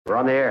We're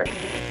on the air.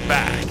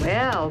 Back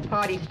Well,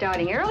 party's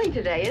starting early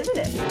today, isn't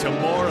it? to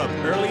more of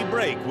Early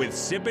Break with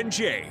Sip and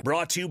Jay.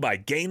 Brought to you by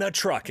Gaina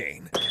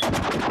Trucking.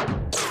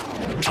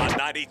 On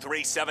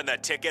 93.7 The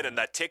Ticket and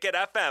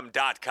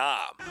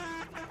theticketfm.com.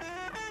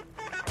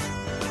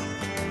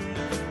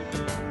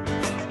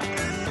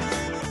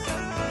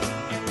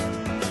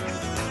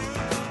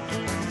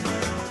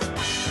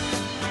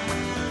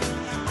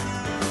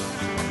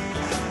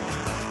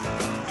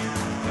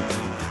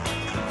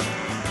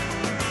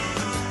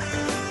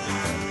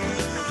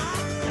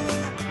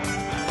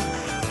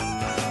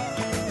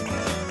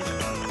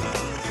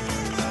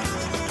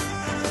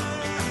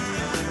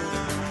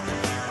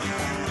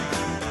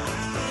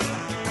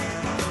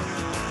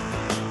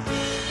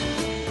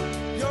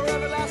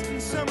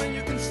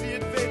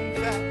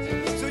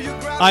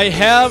 I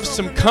have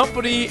some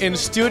company in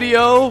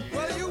studio.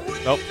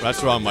 Oh,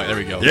 that's the wrong mic. There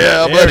we go.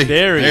 Yeah, buddy.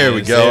 There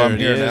we go. I'm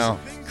here now.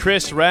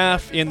 Chris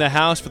Raff in the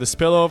house for the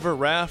Spillover.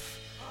 Raff,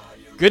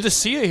 good to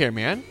see you here,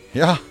 man.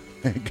 Yeah,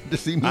 good to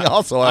see me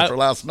also after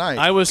last night.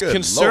 I was Good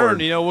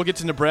concerned. Lord. We'll get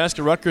to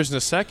Nebraska Rutgers in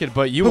a second,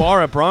 but you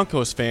are a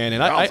Broncos fan,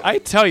 and I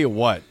tell you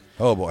what.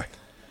 Oh, boy.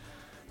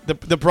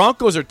 The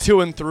Broncos are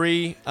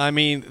 2-3. I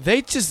mean,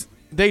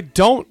 they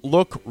don't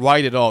look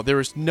right at all. There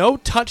was no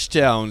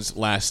touchdowns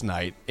last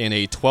night in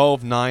a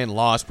 12-9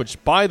 loss,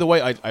 which, by the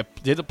way, I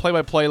did a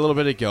play-by-play a little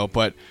bit ago,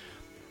 but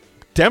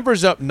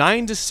Denver's up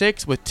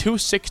 9-6 with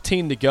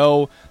 2:16 to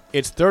go.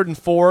 It's 3rd and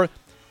 4.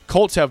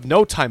 Colts have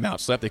no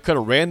timeouts left. They could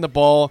have ran the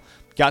ball,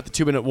 got the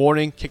 2-minute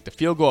warning, kicked the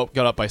field goal,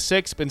 got up by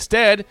 6. But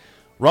instead,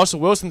 Russell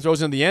Wilson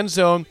throws in the end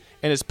zone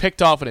and is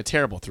picked off in a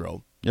terrible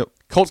throw. Yep.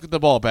 Colts get the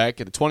ball back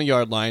at the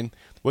 20-yard line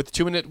with the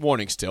 2-minute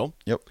warning still.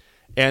 Yep.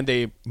 And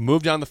they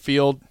moved down the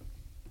field.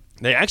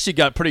 They actually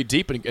got pretty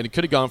deep, and it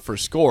could have gone for a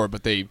score,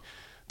 but they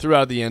threw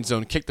out of the end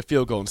zone, kicked the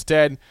field goal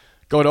instead.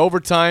 Go to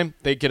overtime.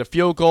 They get a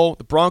field goal.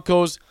 The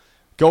Broncos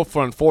go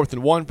for on 4th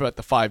and 1, but at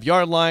the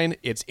 5-yard line,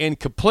 it's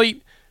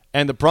incomplete,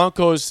 and the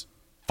Broncos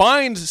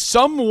find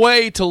some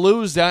way to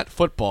lose that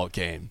football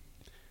game.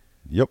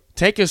 Yep.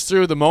 Take us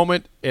through the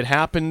moment it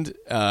happened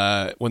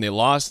when they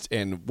lost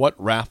and what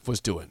Raff was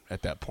doing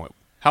at that point.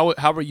 How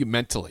were you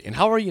mentally, and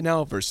how are you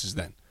now versus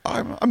then?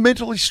 I'm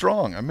mentally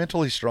strong. I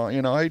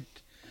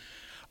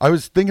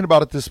was thinking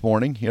about it this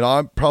morning.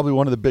 I'm probably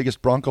one of the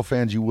biggest Bronco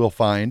fans you will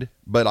find,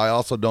 but I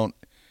also don't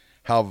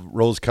have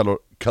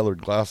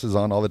rose-colored glasses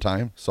on all the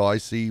time, so I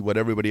see what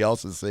everybody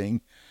else is seeing.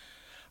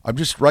 I'm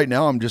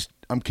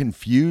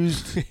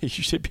confused. You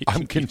should be.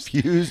 I'm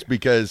confused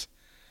because,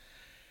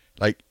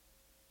 I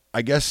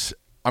guess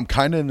I'm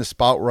kind of in the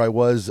spot where I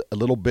was a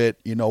little bit,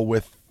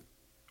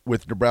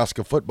 with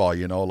Nebraska football.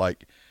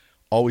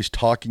 Always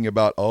talking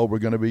about, we're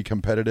going to be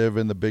competitive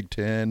in the Big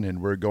Ten and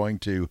we're going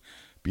to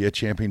be a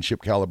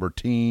championship caliber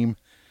team.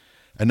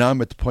 And now I'm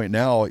at the point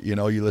now,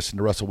 you listen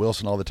to Russell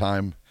Wilson all the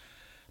time.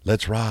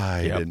 Let's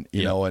ride.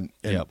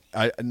 Yep.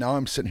 Now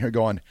I'm sitting here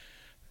going,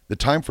 the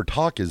time for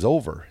talk is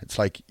over. It's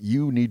like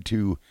you either need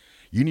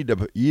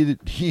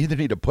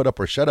to put up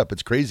or shut up.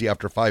 It's crazy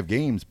after 5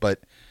 games,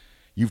 but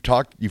you've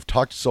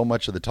talked so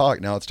much of the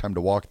talk. Now it's time to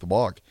walk the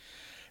walk.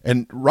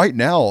 And right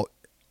now,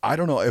 I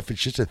don't know if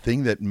it's just a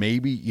thing that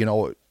maybe,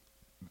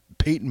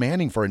 Peyton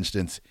Manning, for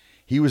instance,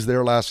 he was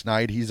there last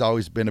night. He's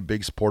always been a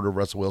big supporter of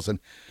Russell Wilson.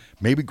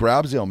 Maybe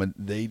grabs him and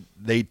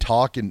they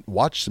talk and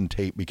watch some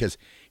tape because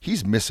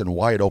he's missing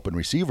wide open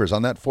receivers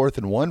on that 4th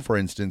and 1, for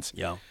instance.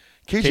 Yeah.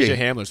 KJ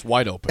Hamler's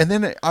wide open. And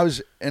then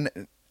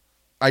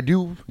I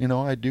do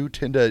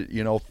tend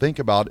to, think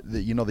about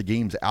the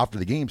games after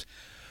the games,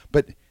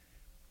 but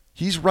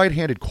he's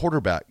right-handed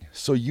quarterback,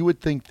 so you would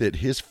think that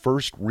his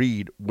first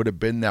read would have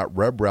been that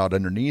rub route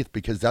underneath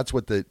because that's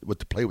what the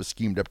play was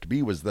schemed up to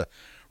be, was the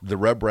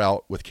rub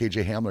route with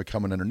KJ Hamler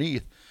coming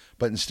underneath.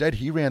 But instead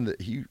he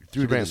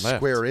threw the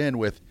square in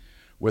with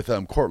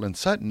Cortland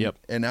Sutton. Yep.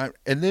 And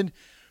then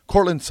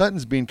Cortland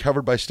Sutton's being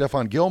covered by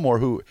Stephon Gilmore,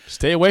 who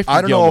stay away from I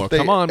don't Gilmore.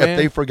 know if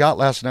they forgot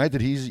last night that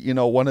he's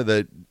one of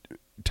the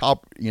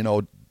top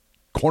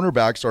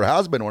cornerbacks, or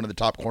has been one of the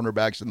top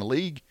cornerbacks in the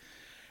league.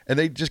 And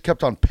they just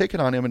kept on picking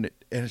on him, and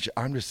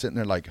I'm just sitting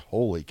there like,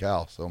 holy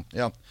cow. So,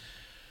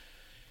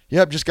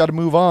 just got to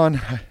move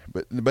on.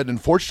 But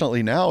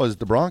unfortunately now, as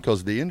the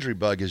Broncos, the injury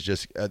bug is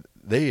just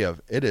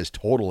it has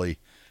totally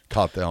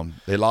caught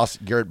them. They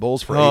lost Garrett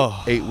Bowles for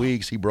 8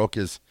 weeks. He broke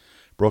his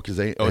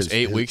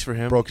 8 weeks for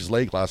him? Broke his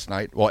leg last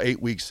night. Well,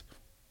 8 weeks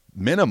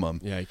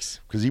minimum. Yikes.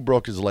 Because he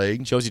broke his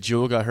leg. Josie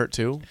Jewell got hurt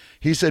too?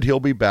 He said he'll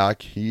be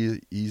back. He's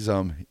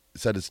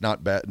said it's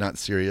not bad, not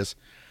serious.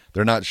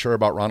 They're not sure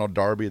about Ronald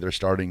Darby. They're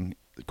starting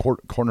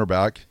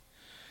cornerback.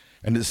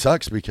 And it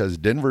sucks because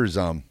Denver's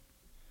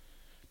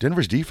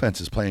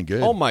defense is playing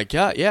good. Oh, my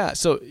God. Yeah.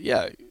 So,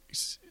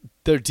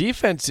 their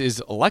defense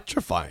is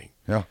electrifying.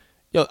 Yeah.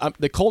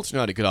 The Colts are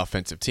not a good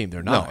offensive team.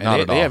 They're not. No, not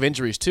at all. They have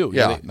injuries, too.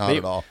 Yeah, not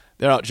at all.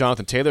 They're out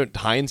Jonathan Taylor.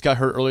 Hines got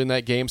hurt early in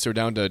that game, so they're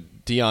down to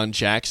Deion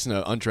Jackson,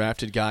 an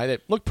undrafted guy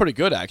that looked pretty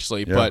good,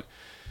 actually. Yeah.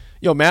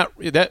 But, Matt,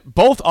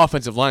 both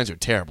offensive lines are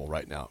terrible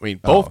right now. I mean,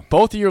 both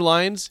of your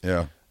lines,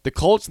 yeah, the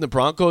Colts and the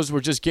Broncos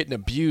were just getting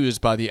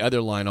abused by the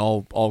other line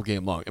all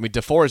game long. I mean,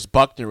 DeForest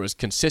Buckner was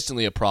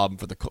consistently a problem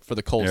for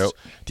the Colts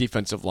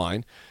defensive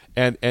line,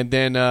 and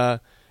then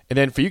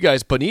for you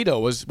guys, Bonito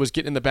was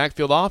getting in the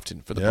backfield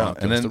often for the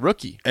Broncos, and then, the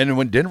rookie. And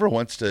when Denver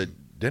wants to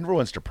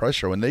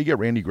pressure, when they get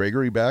Randy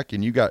Gregory back,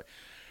 and you got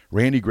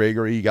Randy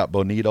Gregory, you got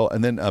Bonito,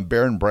 and then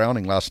Baron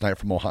Browning last night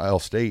from Ohio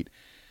State.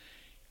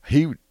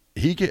 I'm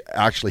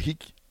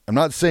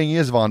not saying he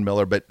is Von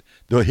Miller, but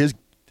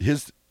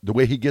the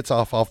way he gets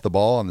off the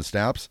ball on the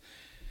snaps,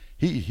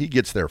 he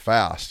gets there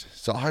fast.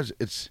 So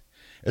it's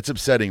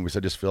upsetting because I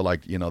just feel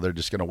like they're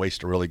just going to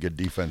waste a really good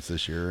defense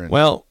this year.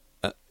 Well,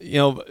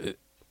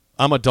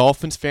 I'm a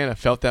Dolphins fan. I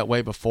felt that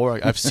way before.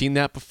 I've seen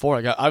that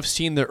before. I've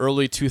seen the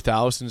early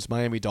 2000s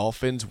Miami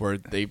Dolphins where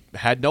they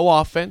had no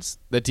offense.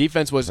 The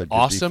defense was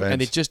awesome, and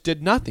they just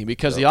did nothing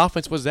because the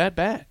offense was that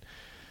bad.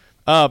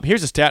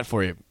 Here's a stat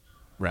for you,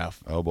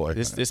 Ralph. Oh boy,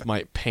 this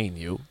might pain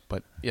you,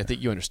 but I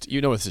think you understand.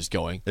 You know where this is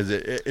going. Is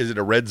it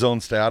a red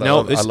zone stat? No,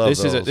 I love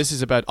those. This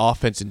is about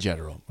offense in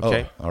general.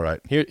 Okay. Oh, all right.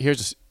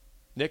 Here's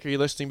Nick. Are you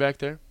listening back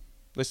there?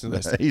 Listen to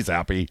this. He's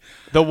happy.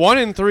 The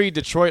 1-3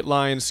 Detroit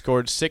Lions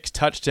scored 6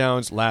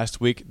 touchdowns last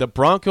week. The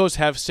Broncos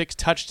have 6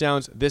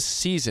 touchdowns this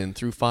season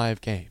through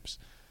 5 games.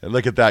 And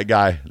look at that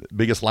guy,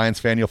 biggest Lions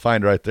fan you'll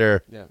find right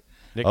there. Yeah.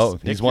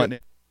 He's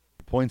wanting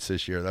points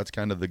this year. That's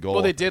kind of the goal.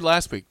 Well, they did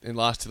last week and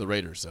lost to the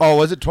Raiders. So. Oh,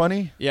 was it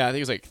 20? Yeah, I think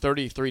it was like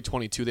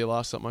 33-22. They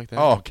lost something like that.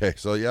 Oh, okay.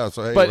 So yeah.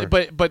 So hey,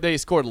 but they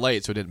scored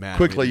late, so it didn't matter.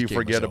 Quickly, you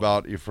forget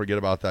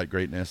about that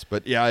greatness.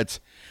 But yeah,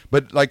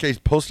 but like I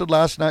posted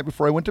last night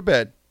before I went to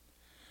bed.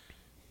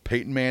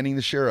 Peyton Manning,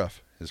 the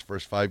sheriff, his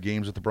first 5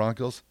 games with the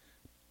Broncos,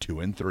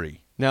 2-3.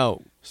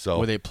 Now,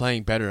 were they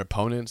playing better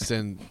opponents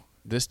than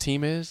this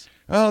team is?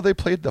 Oh, they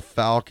played the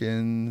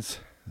Falcons.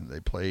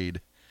 They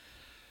played.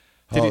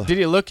 Did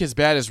he look as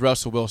bad as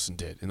Russell Wilson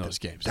did in those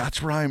games?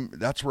 That's where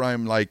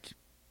I'm like,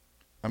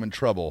 I'm in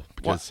trouble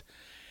because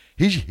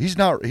he's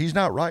not right. He's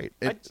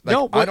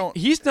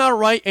not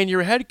right, and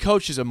your head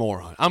coach is a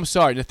moron. I'm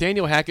sorry,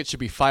 Nathaniel Hackett should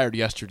be fired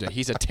yesterday.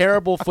 He's a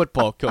terrible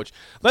football coach.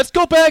 Let's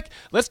go back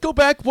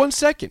 1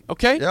 second,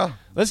 okay? Yeah.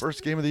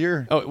 First game of the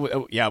year.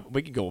 Oh yeah,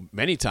 we can go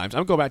many times.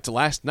 I'm going back to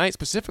last night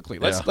specifically.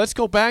 Let's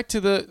go back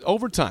to the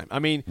overtime. I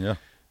mean,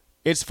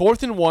 it's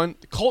 4th and 1.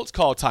 The Colts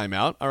call a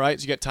timeout. All right,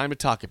 so you got time to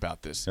talk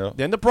about this. Yeah.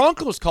 Then the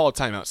Broncos call a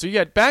timeout. So you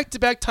had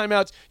back-to-back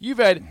timeouts. You've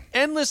had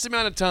endless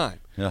amount of time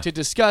to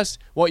discuss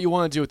what you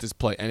want to do with this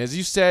play. And as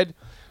you said,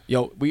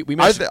 we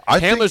mentioned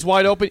Handler's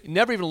wide open.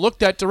 Never even looked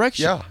that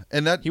direction. Yeah,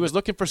 and he was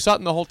looking for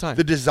Sutton the whole time.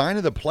 The design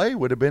of the play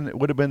would have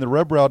been the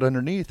rub route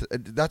underneath.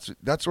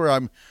 That's where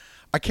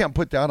I can't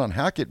put that on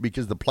Hackett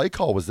because the play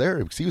call was there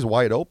because he was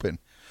wide open.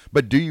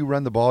 But do you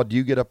run the ball? Do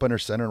you get up under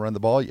center and run the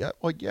ball? Yeah,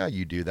 well, yeah,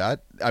 you do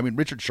that. I mean,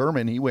 Richard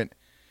Sherman, he went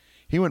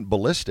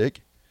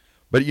ballistic.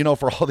 But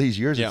for all these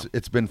years,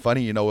 it's been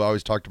funny. I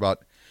always talked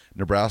about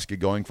Nebraska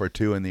going for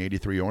 2 in the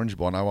 '83 Orange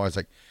Bowl, and I was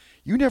like,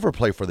 you never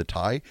play for the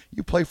tie,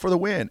 you play for the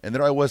win. And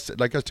there I was,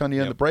 like I was telling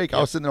you in the break, I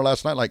was sitting there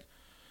last night like,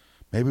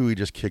 maybe we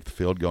just kick the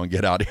field goal and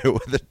get out of here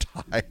with a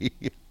tie.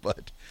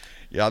 But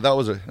yeah, that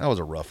was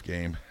a rough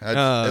game.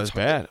 It's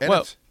bad.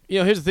 Well.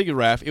 Here's the thing,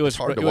 Raph. It was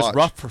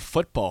rough for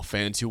football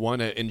fans who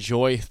want to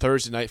enjoy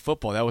Thursday night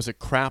football. That was a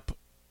crap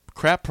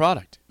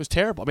product. It was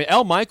terrible. I mean,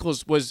 Al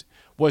Michaels was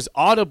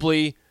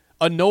audibly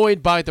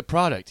annoyed by the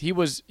product. You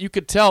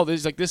could tell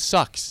this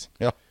sucks.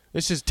 Yeah,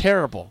 this is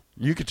terrible.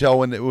 You could tell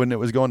when it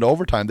was going to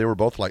overtime, they were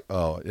both like,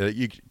 oh,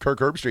 Kirk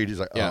Herbstreit.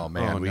 He's like, oh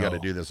man, we got to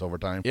do this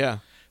overtime. Yeah,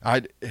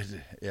 I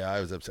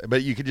was upset,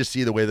 but you could just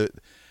see the way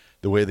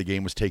the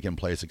game was taking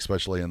place,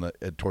 especially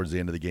towards the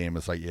end of the game.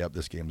 It's like,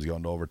 this game's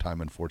going to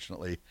overtime,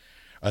 unfortunately.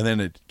 And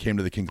then it came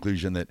to the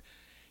conclusion that,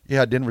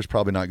 Denver's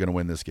probably not going to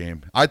win this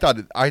game. I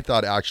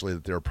thought actually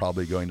that they were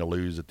probably going to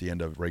lose at the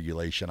end of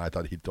regulation. I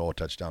thought he'd throw a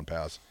touchdown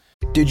pass.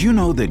 Did you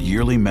know that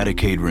yearly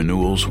Medicaid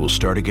renewals will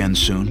start again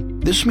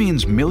soon? This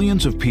means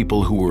millions of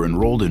people who were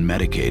enrolled in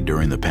Medicaid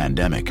during the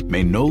pandemic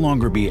may no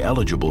longer be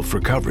eligible for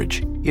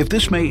coverage. If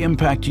this may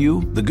impact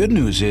you, the good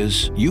news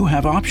is you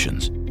have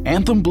options.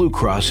 Anthem Blue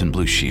Cross and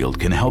Blue Shield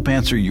can help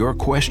answer your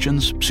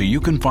questions so you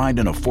can find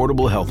an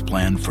affordable health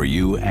plan for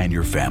you and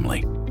your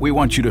family. We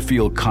want you to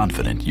feel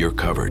confident you're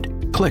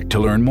covered. Click to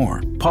learn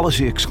more.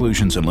 Policy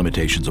exclusions and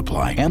limitations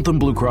apply. Anthem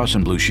Blue Cross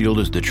and Blue Shield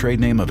is the trade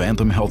name of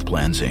Anthem Health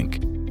Plans,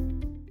 Inc.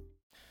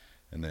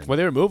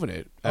 They were moving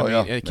it. I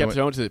mean, it kept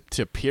throwing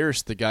to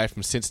Pierce, the guy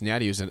from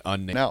Cincinnati, who's an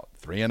unnamed.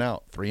 3 and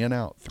out.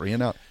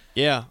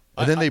 Yeah.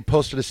 And then they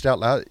posted a stat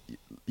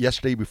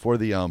yesterday before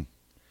the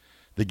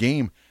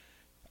game.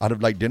 Out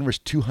of Denver's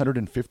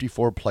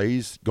 254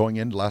 plays going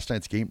into last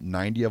night's game,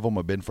 90 of them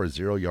have been for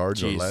 0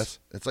 yards or less.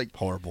 It's like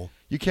horrible.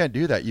 You can't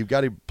do that. You've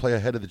got to play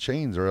ahead of the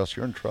chains, or else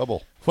you're in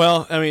trouble.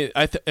 Well, I mean,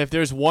 if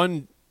there's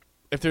one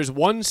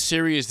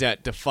series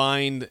that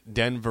defined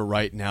Denver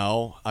right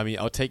now, I mean,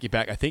 I'll take you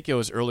back. I think it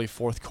was early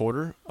 4th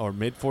quarter or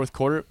mid 4th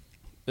quarter.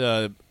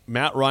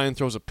 Matt Ryan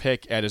throws a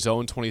pick at his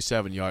own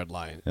 27-yard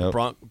line.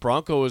 Yep.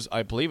 Broncos,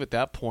 I believe at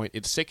that point,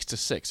 it's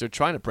 6-6. They're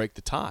trying to break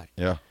the tie.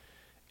 Yeah.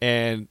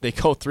 And they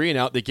go 3 and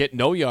out. They get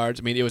no yards.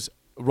 I mean, it was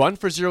run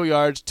for 0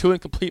 yards, 2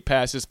 incomplete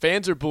passes,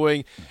 fans are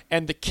booing,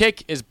 and the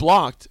kick is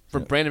blocked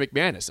from Brandon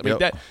McManus. I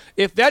mean,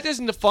 if that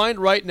isn't defined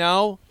right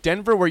now,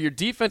 Denver, where your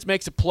defense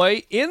makes a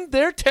play in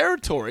their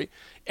territory,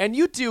 and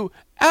you do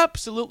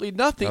absolutely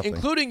nothing,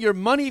 including your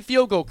money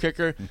field goal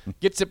kicker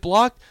gets it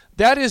blocked,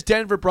 that is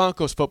Denver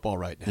Broncos football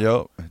right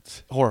now.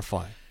 It's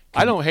horrifying.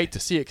 I don't hate to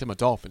see it because I'm a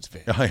Dolphins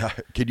fan.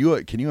 Can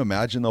you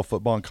imagine, though,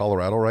 football in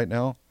Colorado right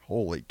now?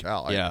 Holy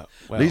cow. Yeah.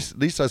 Well, at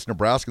least us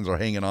Nebraskans are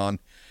hanging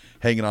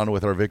on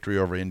with our victory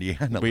over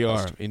Indiana. We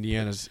are.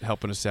 Indiana's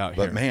helping us out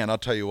here. But, man, I'll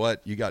tell you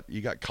what, you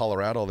got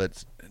Colorado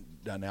that's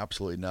done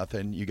absolutely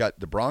nothing. You got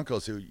the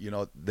Broncos who,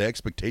 the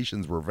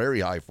expectations were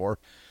very high for.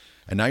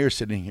 And now you're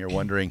sitting here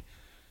wondering,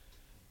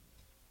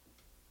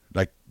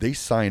 like, they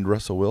signed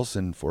Russell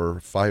Wilson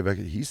for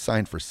he's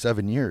signed for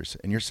 7 years.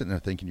 And you're sitting there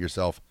thinking to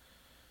yourself,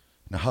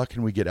 now how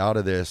can we get out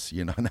of this?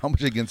 How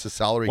much against the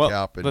salary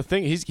cap? The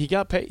thing, he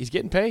got paid. He's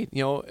getting paid.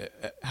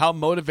 How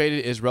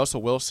motivated is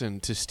Russell Wilson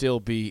to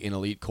still be an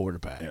elite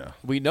quarterback? Yeah.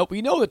 We know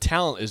the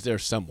talent is there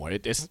somewhere.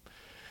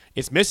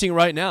 It's missing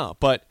right now,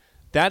 but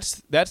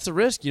that's the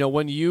risk.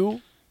 When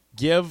you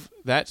give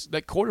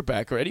that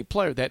quarterback or any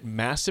player that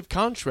massive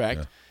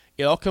contract,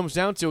 it all comes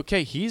down to,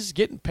 okay, he's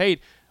getting paid.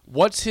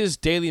 What's his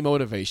daily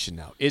motivation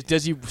now?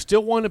 Does he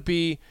still want to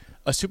be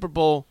a Super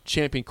Bowl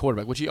champion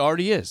quarterback, which he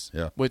already is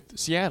with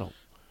Seattle?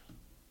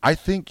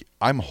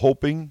 I'm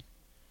hoping.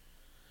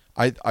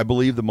 I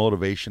believe the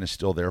motivation is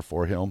still there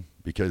for him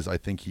because I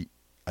think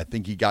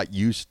he got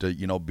used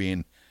to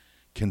being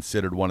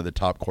considered one of the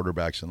top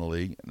quarterbacks in the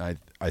league, and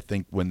I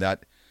think when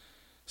that's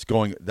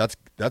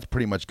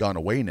pretty much gone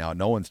away now.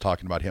 No one's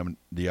talking about him in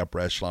the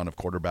upper echelon of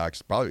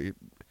quarterbacks. Probably,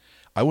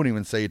 I wouldn't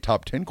even say a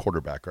top 10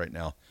 quarterback right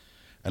now.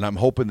 And I'm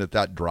hoping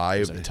that drive.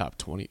 He's like top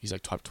 20. He's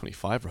like top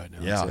 25 right now.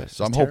 Yeah,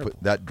 so I'm hoping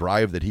that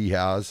drive that he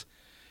has,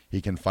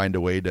 he can find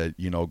a way to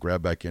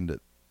grab back into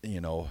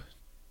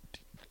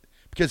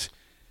because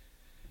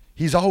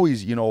he's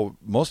always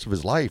most of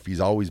his life he's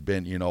always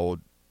been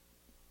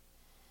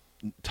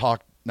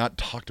not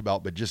talked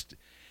about, but just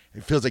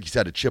it feels like he's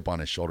had a chip on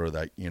his shoulder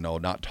that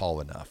not tall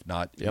enough.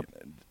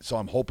 So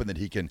I'm hoping that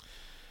he can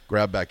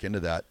grab back into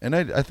that, and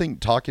I think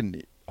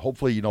talking.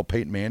 Hopefully,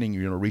 Peyton Manning,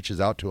 reaches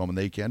out to him and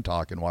they can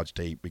talk and watch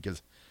tape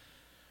because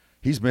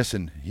he's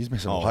missing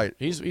wide.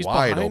 He's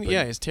wide behind, open.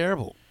 Yeah, it's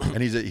terrible.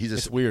 And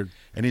it's weird.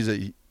 And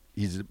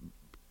he's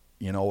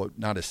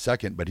not a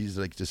second, but he's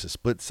like just a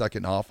split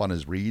second off on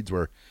his reads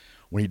where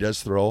when he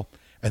does throw.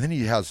 And then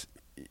he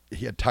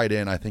had tight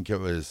end. I think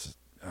it was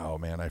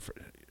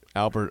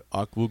Albert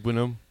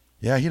Okwuegbunam.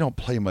 Yeah, he don't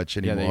play much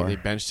anymore. Yeah, they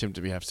benched him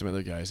to have some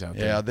other guys out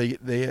there.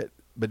 Yeah,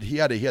 but he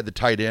had the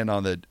tight end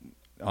on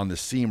the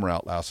seam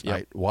route last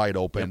night, wide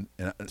open,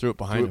 and threw it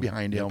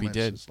behind him. He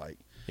did. Just like,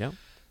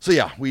 So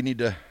he needs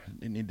to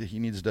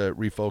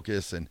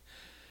refocus and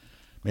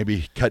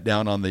maybe cut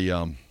down on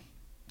the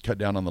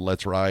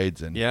let's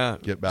rides and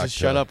get back. Just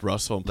shut up,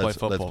 Russell, and play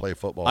football. Let's play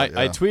football.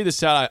 I tweeted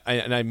this out,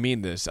 and I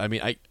mean this. I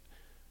mean,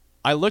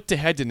 I looked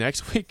ahead to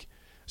next week.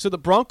 So the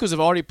Broncos have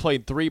already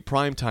played 3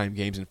 primetime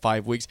games in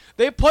 5 weeks.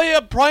 They play a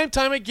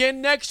primetime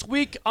again next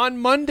week on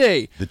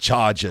Monday. The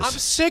Chargers. I'm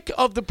sick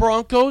of the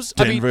Broncos.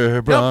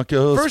 Denver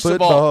Broncos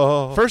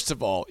football. First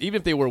of all, even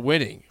if they were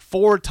winning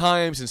 4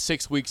 times in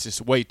 6 weeks is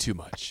way too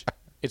much.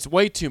 It's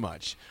way too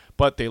much.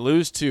 But they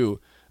lose to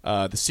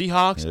the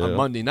Seahawks on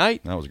Monday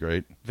night. That was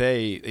great.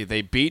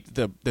 They beat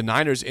the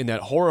Niners in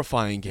that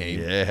horrifying game.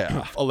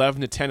 Yeah.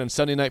 11-10 on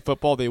Sunday Night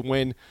Football. They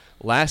win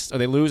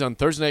they lose on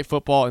Thursday Night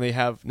Football, and they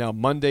have now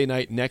Monday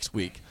night next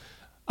week.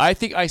 I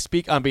think I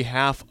speak on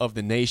behalf of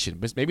the nation,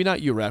 but maybe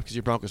not you, Raff, because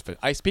you're Broncos fan.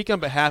 I speak on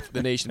behalf of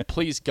the nation.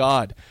 Please,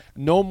 God,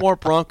 no more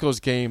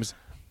Broncos games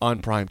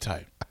on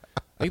primetime.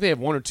 I think they have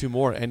 1 or 2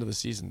 more end of the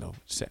season, though.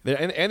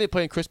 And they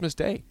play on Christmas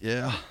Day.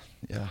 Yeah.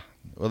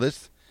 Well,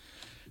 this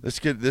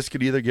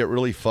could either get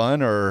really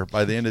fun, or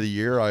by the end of the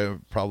year,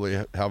 I'll probably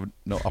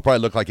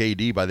look like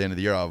AD by the end of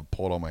the year. I'll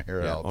pull all my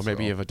hair out. Or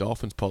maybe you have a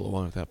Dolphins polo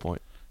on at that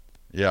point.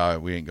 Yeah,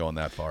 we ain't going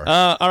that far.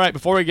 All right,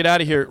 before we get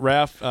out of here,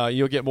 Raff,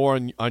 you'll get more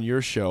on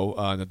your show,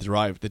 the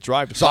drive.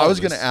 So I was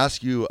going to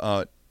ask you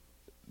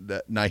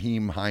that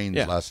Nyheim Hines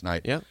last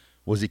night. Yeah.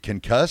 Was he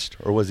concussed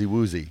or was he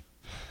woozy?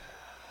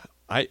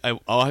 I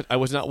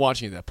was not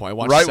watching at that point. I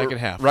watched the second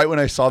half. Right when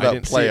I saw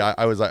that play,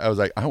 I was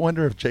like, I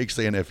wonder if Jake's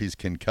saying if he's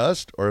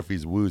concussed or if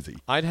he's woozy.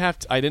 I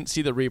didn't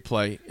see the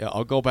replay.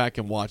 I'll go back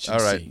and watch and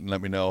All right, see.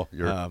 let me know.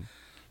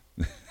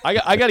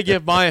 I got to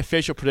give my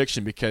official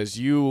prediction because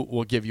you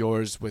will give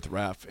yours with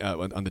Raff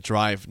on the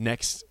drive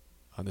next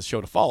on the show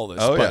to follow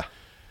this.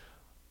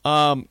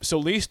 So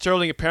Lee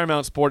Sterling at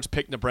Paramount Sports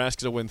picked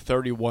Nebraska to win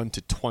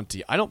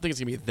 31-20. I don't think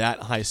it's going to be that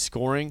high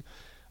scoring.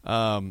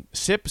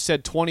 Sip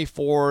said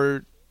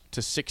 24-16.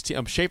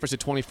 Schaefer said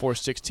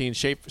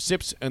 24-16.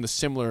 Sip's in the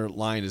similar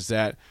line as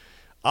that.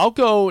 I'll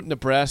go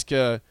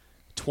Nebraska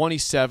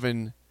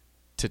 27-20.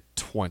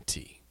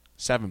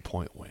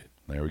 7-point win.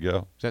 There we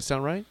go. Does that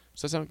sound right?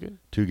 Does that sound good?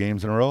 2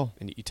 games in a row.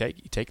 And you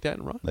take that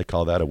and run? They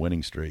call that a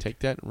winning streak. Take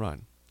that and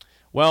run.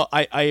 Well,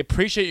 I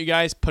appreciate you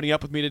guys putting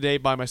up with me today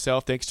by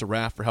myself. Thanks to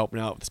Raff for helping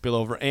out with the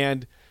spillover.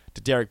 And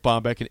to Derek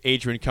Bombeck and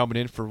Adrian coming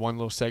in for one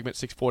little segment,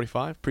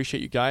 6:45.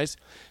 Appreciate you guys.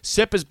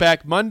 Sip is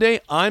back Monday.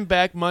 I'm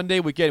back Monday.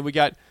 We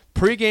got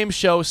pregame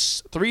show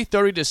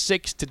 3:30 to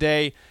 6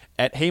 today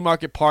at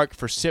Haymarket Park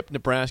for Sip,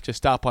 Nebraska.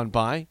 Stop on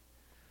by.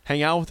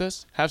 Hang out with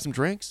us. Have some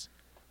drinks.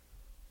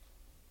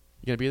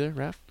 You going to be there,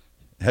 Raff?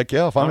 Heck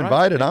yeah. If I'm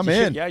invited, I'm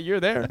in. Yeah, you're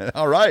there.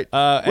 All right.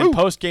 And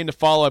post-game to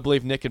follow, I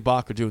believe Nick and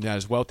Bach are doing that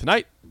as well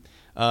tonight.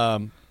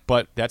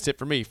 But that's it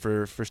for me.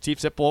 For Steve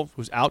Sipple,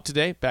 who's out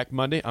today, back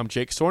Monday, I'm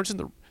Jake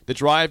Sorensen. The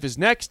drive is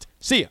next.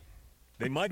 See ya. They might